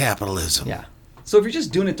capitalism. Yeah. So if you're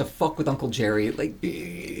just doing it to fuck with Uncle Jerry, like,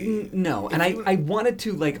 no. And I wanted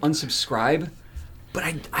to like unsubscribe, but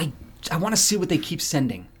I I want to see what they keep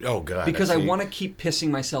sending. Oh God! Because I want to keep pissing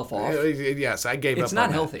myself off. Yes, I gave up. It's not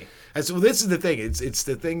on healthy. That. So this is the thing. It's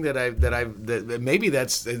the thing that maybe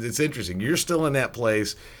it's interesting. You're still in that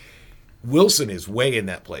place. Wilson is way in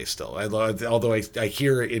that place still. Although I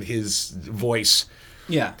hear it in his voice.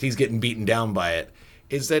 Yeah, he's getting beaten down by it.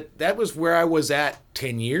 Is that was where I was at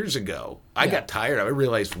 10 years ago. I got tired. I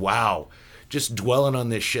realized, wow, just dwelling on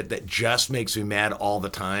this shit that just makes me mad all the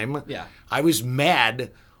time. Yeah. I was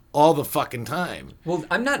mad all the fucking time. Well,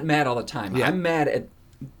 I'm not mad all the time. Yeah. I'm mad at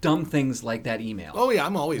dumb things like that email. Oh yeah,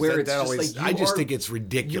 I'm always where I just think it's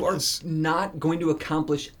ridiculous. You are not going to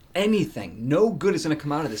accomplish anything. No good is going to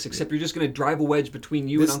come out of this except you're just going to drive a wedge between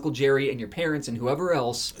you and Uncle Jerry and your parents and whoever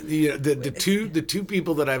else. Yeah, the two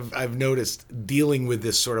people that I've noticed dealing with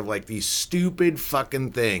this sort of like these stupid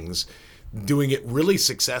fucking things, doing it really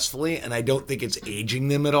successfully, and I don't think it's aging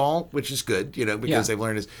them at all, which is good, because they've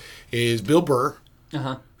learned is Bill Burr.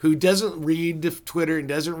 Who doesn't read Twitter and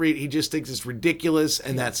doesn't read, he just thinks it's ridiculous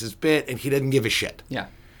and that's his bit and he doesn't give a shit. Yeah.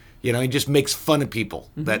 He just makes fun of people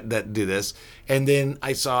that do this. And then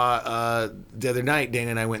I saw the other night,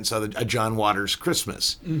 Dana and I went and saw a John Waters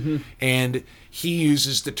Christmas. And he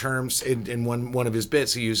uses the terms, in one of his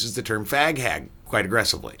bits, he uses the term fag hag quite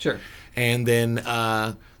aggressively. Sure. And then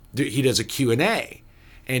he does a Q&A.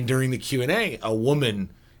 And during the Q&A, a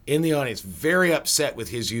woman in the audience, very upset with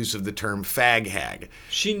his use of the term fag hag.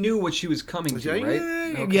 She knew what she was coming to, right?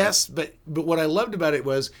 Okay. Yes, but what I loved about it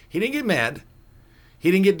was he didn't get mad. He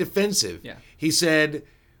didn't get defensive. Yeah. He said,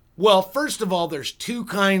 well, first of all, there's two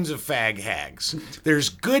kinds of fag hags. There's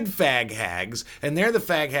good fag hags, and they're the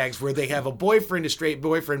fag hags where they have a straight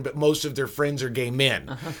boyfriend, but most of their friends are gay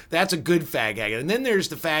men. That's a good fag hag. And then there's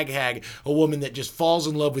the fag hag, a woman that just falls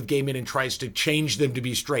in love with gay men and tries to change them to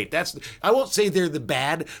be straight. I won't say they're the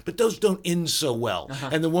bad, but those don't end so well.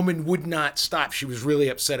 And the woman would not stop. She was really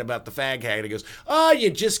upset about the fag hag. And he goes,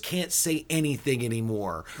 you just can't say anything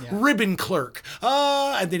anymore. Yeah. Ribbon clerk.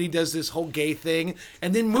 And then he does this whole gay thing,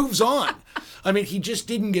 and then moves on. I mean, he just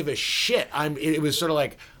didn't give a shit. It was sort of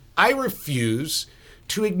like, I refuse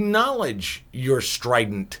to acknowledge your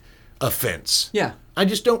strident offense. Yeah. I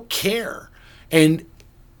just don't care. And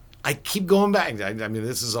I keep going back. I mean,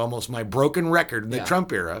 this is almost my broken record in the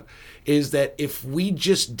Trump era, is that if we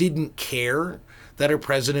just didn't care that our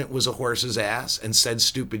president was a horse's ass and said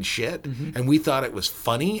stupid shit, and we thought it was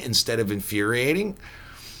funny instead of infuriating,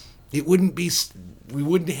 we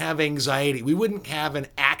wouldn't have anxiety. We wouldn't have an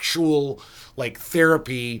actual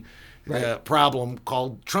therapy problem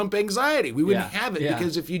called Trump anxiety. We wouldn't have it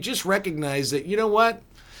because if you just recognize that, you know what,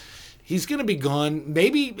 he's going to be gone.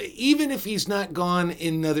 Maybe even if he's not gone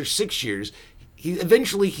in another 6 years,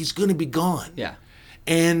 eventually he's going to be gone. Yeah,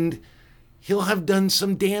 and he'll have done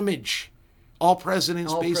some damage. All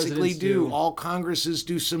presidents basically do. All Congresses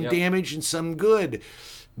do some damage and some good.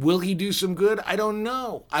 Will he do some good? I don't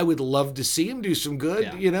know. I would love to see him do some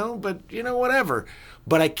good, but, whatever.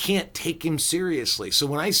 But I can't take him seriously. So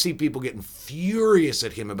when I see people getting furious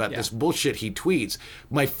at him about this bullshit he tweets,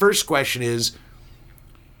 my first question is,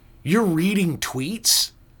 you're reading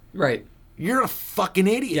tweets? Right. You're a fucking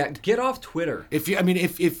idiot. Yeah, get off Twitter. If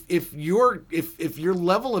your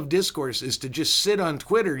level of discourse is to just sit on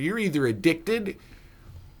Twitter, you're either addicted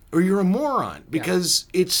or you're a moron, because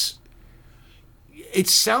it's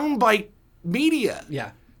soundbite media.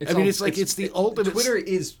 Yeah. It's the ultimate. Twitter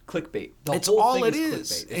is clickbait. It's all it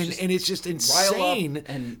is. And it's just insane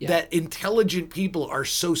that intelligent people are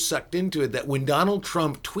so sucked into it that when Donald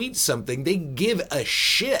Trump tweets something, they give a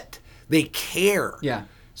shit. They care. Yeah.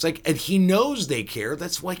 It's like, and he knows they care.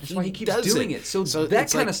 That's why he keeps does doing it. So that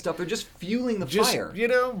kind of stuff, they're just fueling the fire.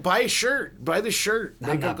 Buy a shirt. Buy the shirt.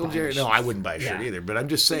 Like Uncle Jerry. No, I wouldn't buy a shirt either, but I'm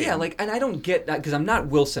just saying. Yeah, and I don't get that, because I'm not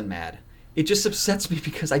Wilson mad. It just upsets me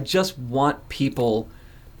because I just want people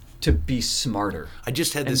to be smarter. I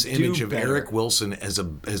just had this image of Eric Wilson as a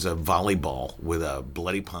volleyball with a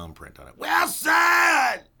bloody palm print on it.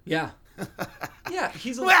 Wilson! Yeah. Yeah,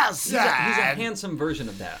 he's a handsome version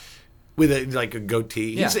of that. With a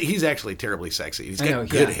goatee. Yeah. He's actually terribly sexy. He's got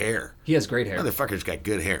good hair. He has great hair. Motherfucker's got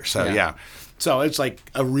good hair. So, yeah. So it's like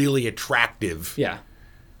a really attractive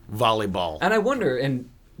volleyball. And I wonder, and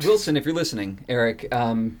Wilson, if you're listening, Eric,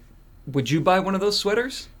 would you buy one of those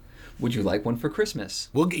sweaters? Would you like one for Christmas?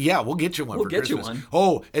 We'll get you one for Christmas. We'll get you one.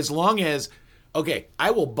 Oh, as long as... Okay,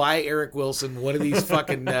 I will buy Eric Wilson one of these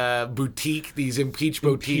fucking these Impeach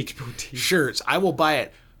Boutique shirts. I will buy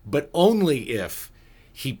it, but only if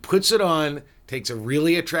he puts it on, takes a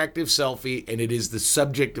really attractive selfie, and it is the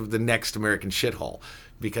subject of the next American shithole.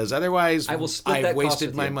 Because otherwise, I've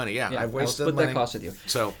wasted my money. Yeah, I've wasted split money. that cost with you.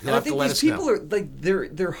 So he'll have to let us know. And I think these people are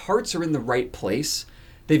their hearts are in the right place.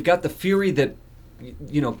 They've got the fury that,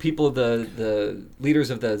 people, the leaders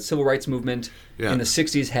of the civil rights movement in the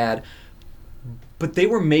 60s had, but they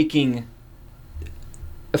were making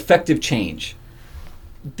effective change.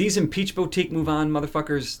 These Impeach Boutique move on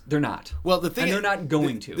motherfuckers, they're not. Well, the thing and they're not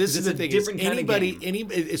going to. This is the thing.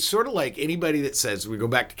 It's sort of like anybody that says, we go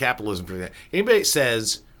back to capitalism for that. Anybody that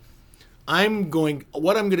says, what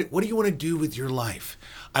do you want to do with your life?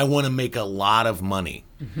 I want to make a lot of money.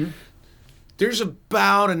 Mm-hmm. There's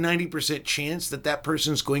about a 90% chance that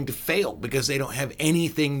person's going to fail because they don't have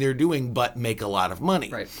anything they're doing but make a lot of money.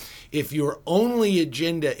 Right. If your only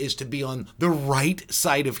agenda is to be on the right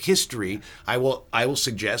side of history, I will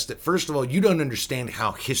suggest that, first of all, you don't understand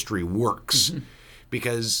how history works,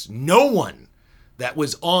 because no one that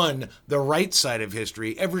was on the right side of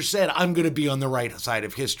history ever said, I'm going to be on the right side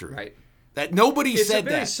of history. Right. That nobody said that. It's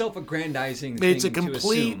a very self-aggrandizing thing. It's a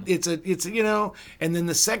complete, it's and then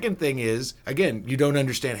the second thing is, again, you don't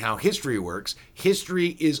understand how history works.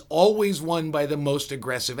 History is always won by the most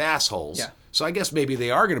aggressive assholes. Yeah. So I guess maybe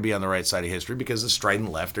they are going to be on the right side of history because the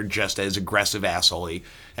strident left are just as aggressive asshole-y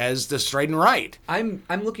as the strident right. I'm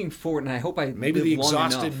looking forward, and I hope I maybe live the long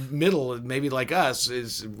exhausted enough. middle, maybe like us,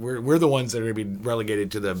 is we're the ones that are going to be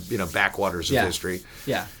relegated to the backwaters of history.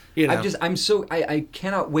 Yeah. You know. I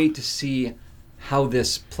cannot wait to see how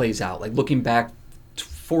this plays out. Like looking back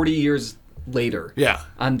 40 years later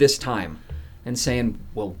on this time and saying,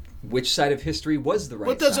 well, which side of history was the right side?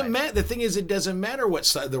 Well, it doesn't matter. The thing is, it doesn't matter what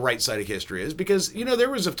side, the right side of history is, because, there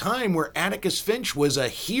was a time where Atticus Finch was a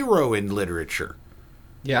hero in literature.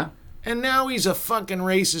 Yeah. And now he's a fucking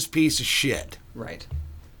racist piece of shit. Right.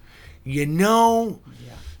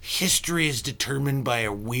 History is determined by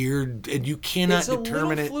a weird, and you cannot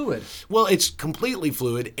determine it. It's a little fluid. Well, it's completely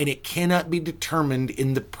fluid, and it cannot be determined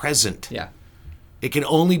in the present. Yeah. It can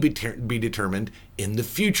only be determined in the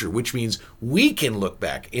future, which means we can look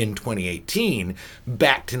back in 2018,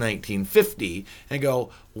 back to 1950, and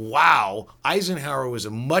go, wow, Eisenhower was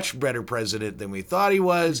a much better president than we thought he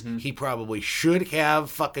was. Mm-hmm. He probably should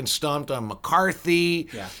have fucking stomped on McCarthy,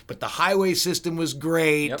 but the highway system was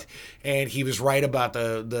great, and he was right about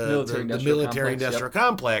the military-industrial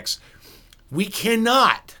complex. We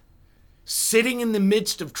cannot, sitting in the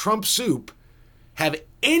midst of Trump soup, have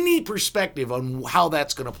any perspective on how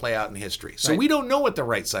that's going to play out in history. So we don't know what the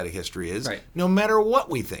right side of history is, no matter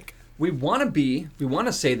what we think. We want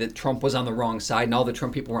to say that Trump was on the wrong side and all the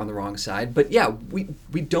Trump people were on the wrong side, but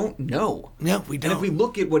we don't know. No, we don't. And if we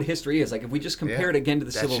look at what history is, like if we just compare it again to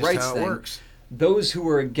the civil rights thing, those who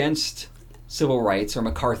were against civil rights, or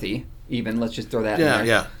McCarthy even, let's just throw that in there.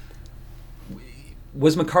 Yeah.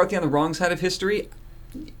 Was McCarthy on the wrong side of history?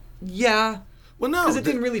 Yeah. Well, no, because it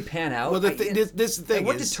didn't really pan out. Well, this is the thing.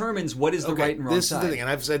 What determines what is the right and wrong this side? This is the thing, and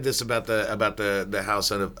I've said this about the House.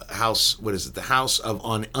 What is it? The House of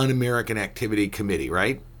Un-American Activity Committee,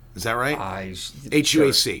 right? Is that right? HUAC.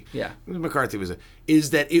 Sure. Yeah. McCarthy is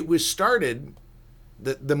that it was started.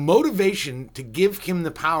 The motivation to give him the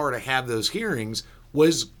power to have those hearings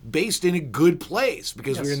was based in a good place,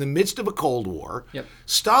 because we were in the midst of a Cold War. Yep.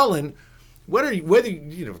 Stalin,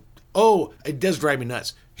 it does drive me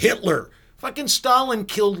nuts. Hitler. Fucking Stalin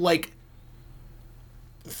killed like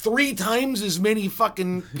 3 times as many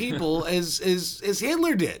fucking people as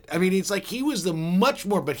Hitler did. I mean, it's like he was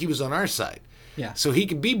but he was on our side. Yeah. So he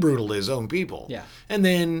could be brutal to his own people. Yeah. And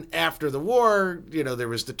then after the war, there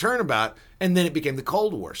was the turnabout, and then it became the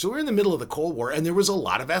Cold War. So we're in the middle of the Cold War, and there was a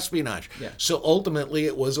lot of espionage. Yeah. So ultimately,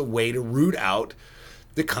 it was a way to root out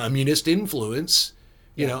the communist influence.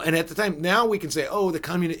 And at the time, now we can say,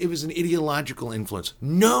 it was an ideological influence.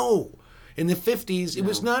 No. In the 50s, it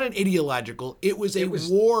was not an ideological. It was a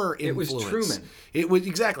war influence. It was Truman. It was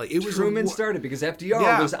exactly. It was Truman started because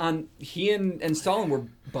FDR was on. He and Stalin were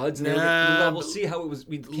buds, and they were we'll see how it was.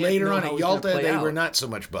 Later on at Yalta, they were not so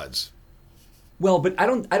much buds. Well, but I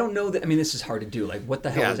don't know that. I mean, this is hard to do. Like, what the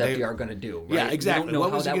hell is FDR going to do? Right? Yeah, exactly. We don't know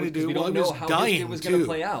what was he going to do? We don't know how history was going to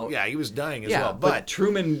play out. Yeah, he was dying as well. But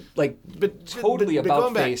Truman, totally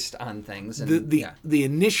about-faced on things. And, the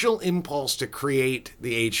initial impulse to create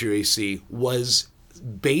the HUAC was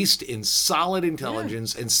based in solid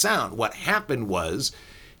intelligence and sound. What happened was,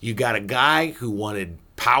 you got a guy who wanted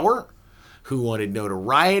power, who wanted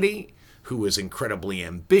notoriety, who was incredibly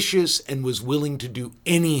ambitious and was willing to do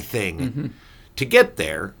anything to get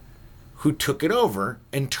there, who took it over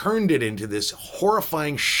and turned it into this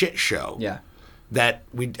horrifying shit show. Yeah. That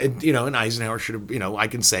and Eisenhower should have, I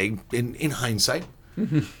can say in hindsight,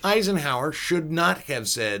 Eisenhower should not have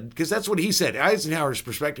said, because that's what he said. Eisenhower's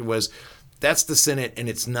perspective was, that's the Senate and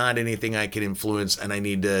it's not anything I can influence, and I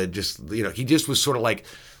need to just, he just was sort of like,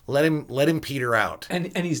 Let him peter out. And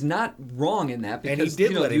he's not wrong in that because he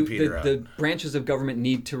did let him peter out. The branches of government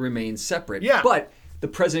need to remain separate. Yeah. But the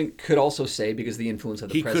president could also say, because the influence of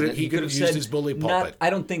the president, he could have used his bully pulpit. I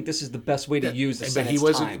don't think this is the best way to use the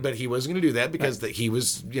Senate's time. But he wasn't going to do that because he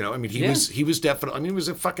was, he was definitely, he was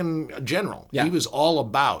a fucking general. Yeah. He was all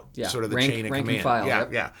about sort of the chain of rank command. And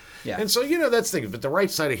file. Yeah. And so, that's the thing. But the right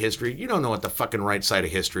side of history, you don't know what the fucking right side of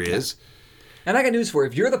history is. And I got news for you.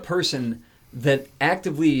 If you're the person that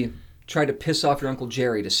actively tried to piss off your Uncle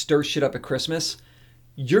Jerry to stir shit up at Christmas,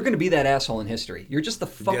 you're going to be that asshole in history. You're just the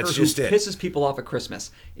fucker who pisses people off at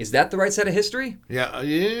Christmas. Is that the right side of history? Yeah, I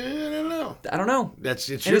don't know.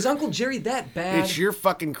 Is Uncle Jerry that bad? It's your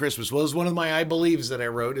fucking Christmas. Well, it's one of my I believes that I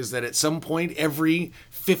wrote is that at some point every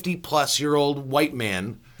 50-plus-year-old white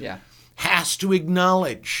man has to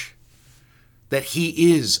acknowledge that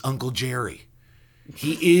he is Uncle Jerry.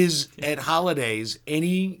 He is at holidays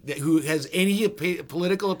who has any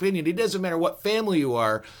political opinion. It doesn't matter what family you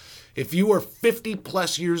are. If you are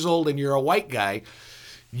 50-plus years old and you're a white guy,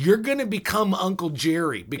 you're going to become Uncle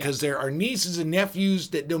Jerry because there are nieces and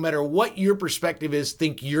nephews that no matter what your perspective is,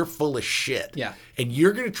 think you're full of shit. Yeah. And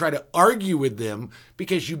you're going to try to argue with them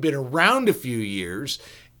because you've been around a few years,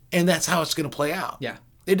 and that's how it's going to play out. Yeah.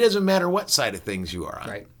 It doesn't matter what side of things you are on.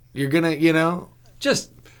 Right. You're going to,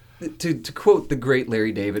 Just to quote the great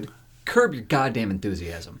Larry David, curb your goddamn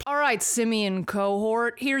enthusiasm. All right, Simeon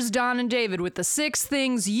cohort, here's Don and David with the 6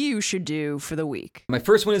 things you should do for the week. My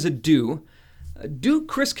first one is a do. Do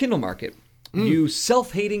Chris Kindle Market. You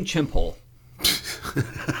self-hating chimp hole.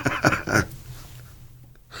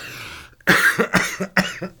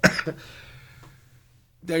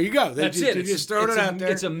 There you go. That's it. You're just throwing it out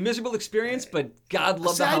there. It's a miserable experience, but God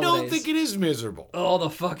love the holidays. I don't think it is miserable. Oh, the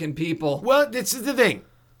fucking people. Well, that's the thing.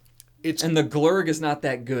 And the glurg is not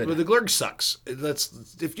that good. Well, the glurg sucks.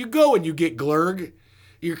 If you go and you get glurg,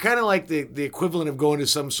 you're kind of like the equivalent of going to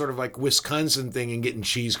some sort of like Wisconsin thing and getting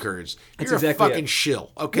cheese curds. You're a fucking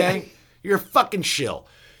shill, okay? Yeah. You're a fucking shill.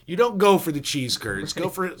 You don't go for the cheese curds. Go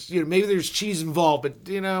for maybe there's cheese involved, but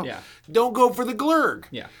don't go for the glurg.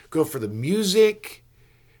 Yeah. Go for the music.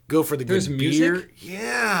 Go for the good beer. Music?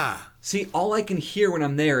 Yeah. See, all I can hear when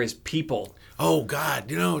I'm there is people. Oh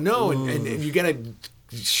God, no, and you gotta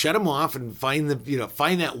shut them off and find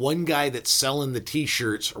that one guy that's selling the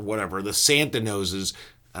T-shirts or whatever, the Santa noses.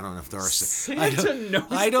 I don't know if there are Santa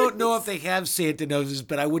noses. I don't know if they have Santa noses,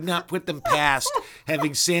 but I would not put them past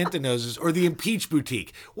having Santa noses or the Impeach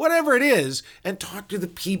Boutique, whatever it is, and talk to the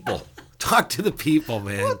people. Talk to the people,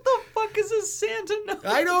 man. What the fuck is a Santa nose?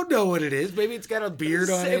 I don't know what it is. Maybe it's got a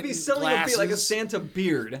beard on it. Maybe selling a beard, like a Santa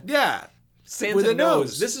beard. Yeah. Santa with a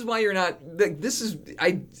nose. This is why you're not. This is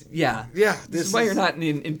why you're not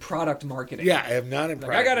in product marketing. Yeah, I am not in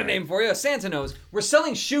product. I got a name for you. A Santa nose. We're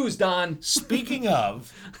selling shoes, Don. Speaking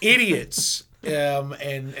of idiots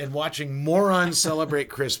and watching morons celebrate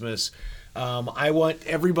Christmas, I want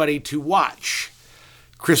everybody to watch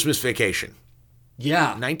Christmas Vacation. Yeah.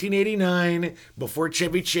 1989, before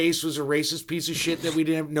Chevy Chase was a racist piece of shit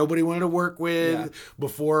that nobody wanted to work with,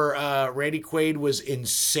 before Randy Quaid was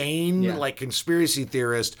insane, like conspiracy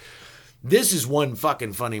theorist. This is one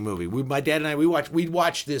fucking funny movie. My dad and I, we'd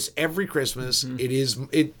watch this every Christmas.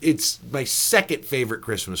 Mm-hmm. It's my second favorite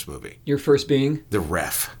Christmas movie. Your first being? The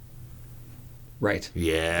Ref. Right.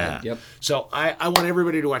 Yeah. Yep. So I want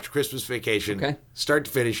everybody to watch Christmas Vacation. Okay. Start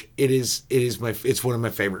to finish. It's one of my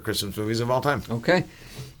favorite Christmas movies of all time. Okay.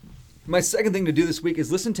 My second thing to do this week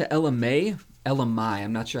is listen to Ella Mai.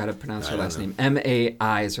 I'm not sure how to pronounce her last name.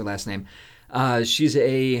 M-A-I is her last name. She's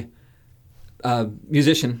a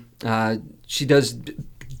musician. She does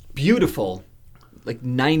beautiful, like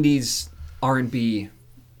 90s R&B.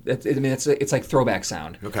 It's like throwback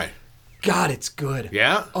sound. Okay. God, it's good.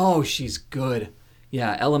 Yeah? Oh, she's good.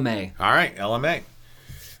 Yeah, Ella Mai. All right, Ella Mai.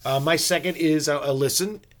 My second is a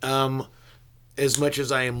listen. As much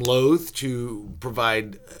as I am loath to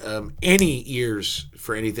provide any ears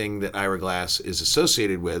for anything that Ira Glass is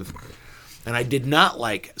associated with, and I did not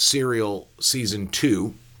like Serial Season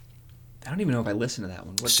 2. I don't even know if I listened to that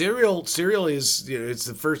one. Serial is it's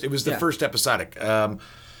the first. It was the first episodic.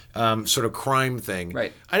 Sort of crime thing.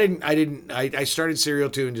 Right. I started Serial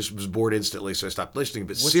 2 and just was bored instantly, so I stopped listening.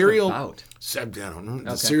 But What's Serial, it about? I don't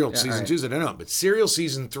know. Okay. Serial Season 2, I don't know. But Serial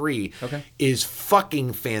Season 3 is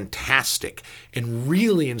fucking fantastic and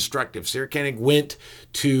really instructive. Sarah Koenig went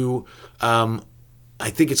to, I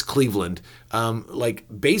think it's Cleveland.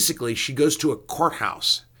 Basically, she goes to a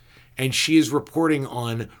courthouse and she is reporting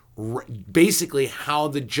on basically how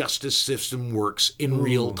the justice system works in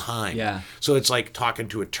real time. Yeah. So it's like talking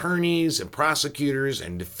to attorneys and prosecutors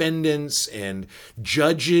and defendants and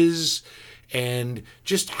judges and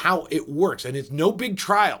just how it works. And it's no big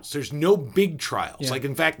trials. There's no big trials. Yeah. Like,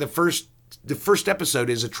 in fact, the first episode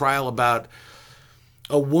is a trial about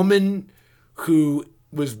a woman who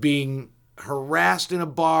was being harassed in a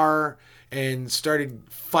bar and started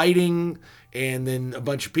fighting, and then a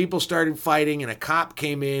bunch of people started fighting, and a cop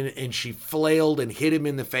came in and she flailed and hit him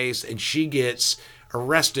in the face, and she gets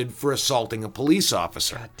arrested for assaulting a police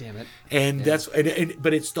officer. God damn it. And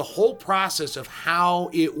but it's the whole process of how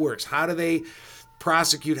it works. How do they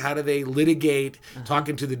prosecute? How do they litigate?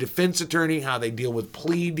 Talking to the defense attorney, how they deal with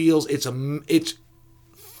plea deals. It's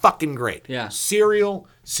fucking great. Yeah. Serial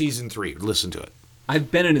season 3. Listen to it.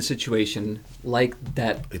 I've been in a situation like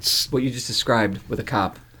that. It's what you just described with a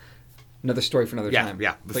cop. Another story for another time.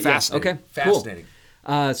 Yeah. But Fascinating. okay. Fascinating.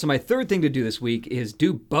 Cool. So my third thing to do this week is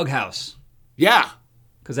do Bug House. Yeah.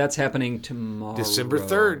 Because that's happening tomorrow. December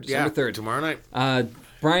 3rd. December 3rd. Tomorrow night.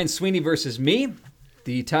 Brian Sweeney versus me.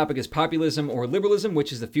 The topic is populism or liberalism,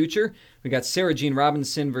 which is the future. We got Sarah Jean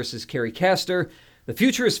Robinson versus Carrie Castor. The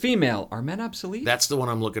future is female. Are men obsolete? That's the one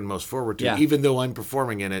I'm looking most forward to, Yeah. even though I'm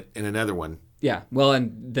performing in it in another one. Yeah. Well,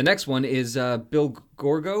 and the next one is Bill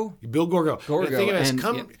Gorgo. Bill Gorgo. Gorgo, The thing is,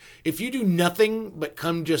 and- if you do nothing but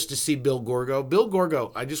come just to see Bill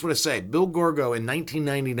Gorgo, I just want to say, Bill Gorgo in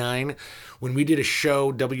 1999, when we did a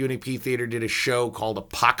show, WNEP Theater did a show called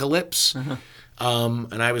Apocalypse, and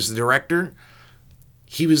I was the director.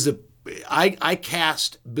 He was I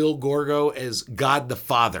cast Bill Gorgo as God the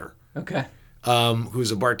Father. Okay.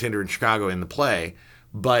 Who's a bartender in Chicago in the play.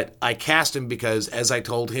 But I cast him because, as I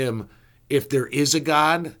told him, if there is a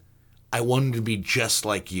God, I want him to be just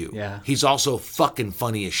like you. Yeah. He's also fucking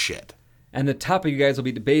funny as shit. And the topic you guys will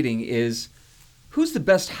be debating is, who's the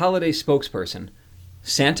best holiday spokesperson?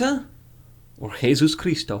 Santa or Jesus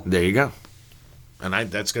Cristo? There you go. And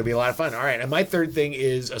that's going to be a lot of fun. All right. And my third thing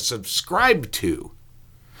is a subscribe to.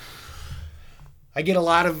 I get a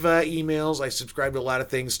lot of emails. I subscribe to a lot of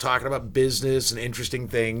things talking about business and interesting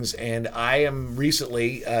things. And I am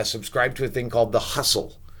recently subscribed to a thing called The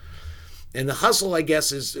Hustle. And The Hustle, I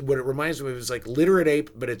guess, is what it reminds me of is like Literate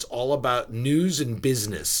Ape, but it's all about news and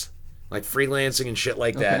business, like freelancing and shit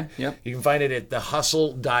like that. Okay, yep. You can find it at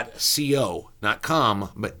thehustle.co, not com,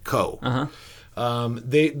 but co.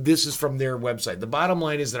 This is from their website. The bottom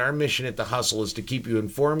line is that our mission at The Hustle is to keep you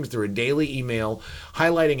informed through a daily email,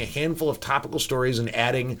 highlighting a handful of topical stories and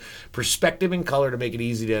adding perspective and color to make it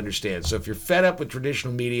easy to understand. So if you're fed up with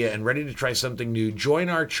traditional media and ready to try something new, join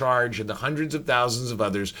our charge and the hundreds of thousands of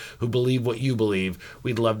others who believe what you believe.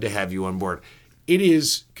 We'd love to have you on board. It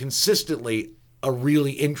is consistently a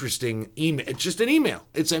really interesting email. It's just an email.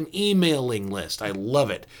 It's an emailing list. I love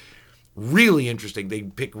it. Really interesting. They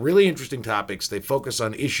pick really interesting topics. They focus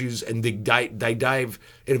on issues, and they dive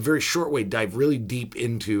in a very short way, dive really deep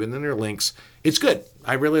into, and then there are links. It's good.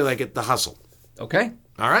 I really like it. The Hustle. Okay.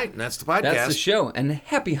 All right. And that's the podcast. That's the show. And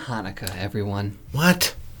happy Hanukkah, everyone.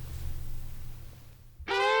 What?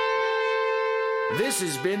 This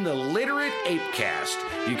has been the Literate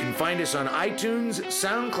ApeCast. You can find us on iTunes,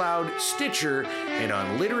 SoundCloud, Stitcher, and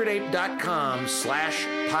on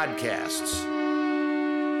literateape.com/podcasts.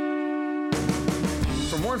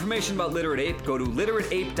 For more information about Literate Ape, go to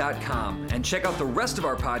literateape.com and check out the rest of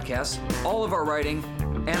our podcasts, all of our writing,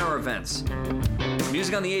 and our events.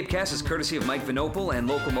 Music on the ApeCast is courtesy of Mike Vinopal and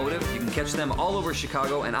Locomotive. You can catch them all over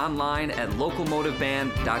Chicago and online at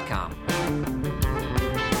locomotiveband.com.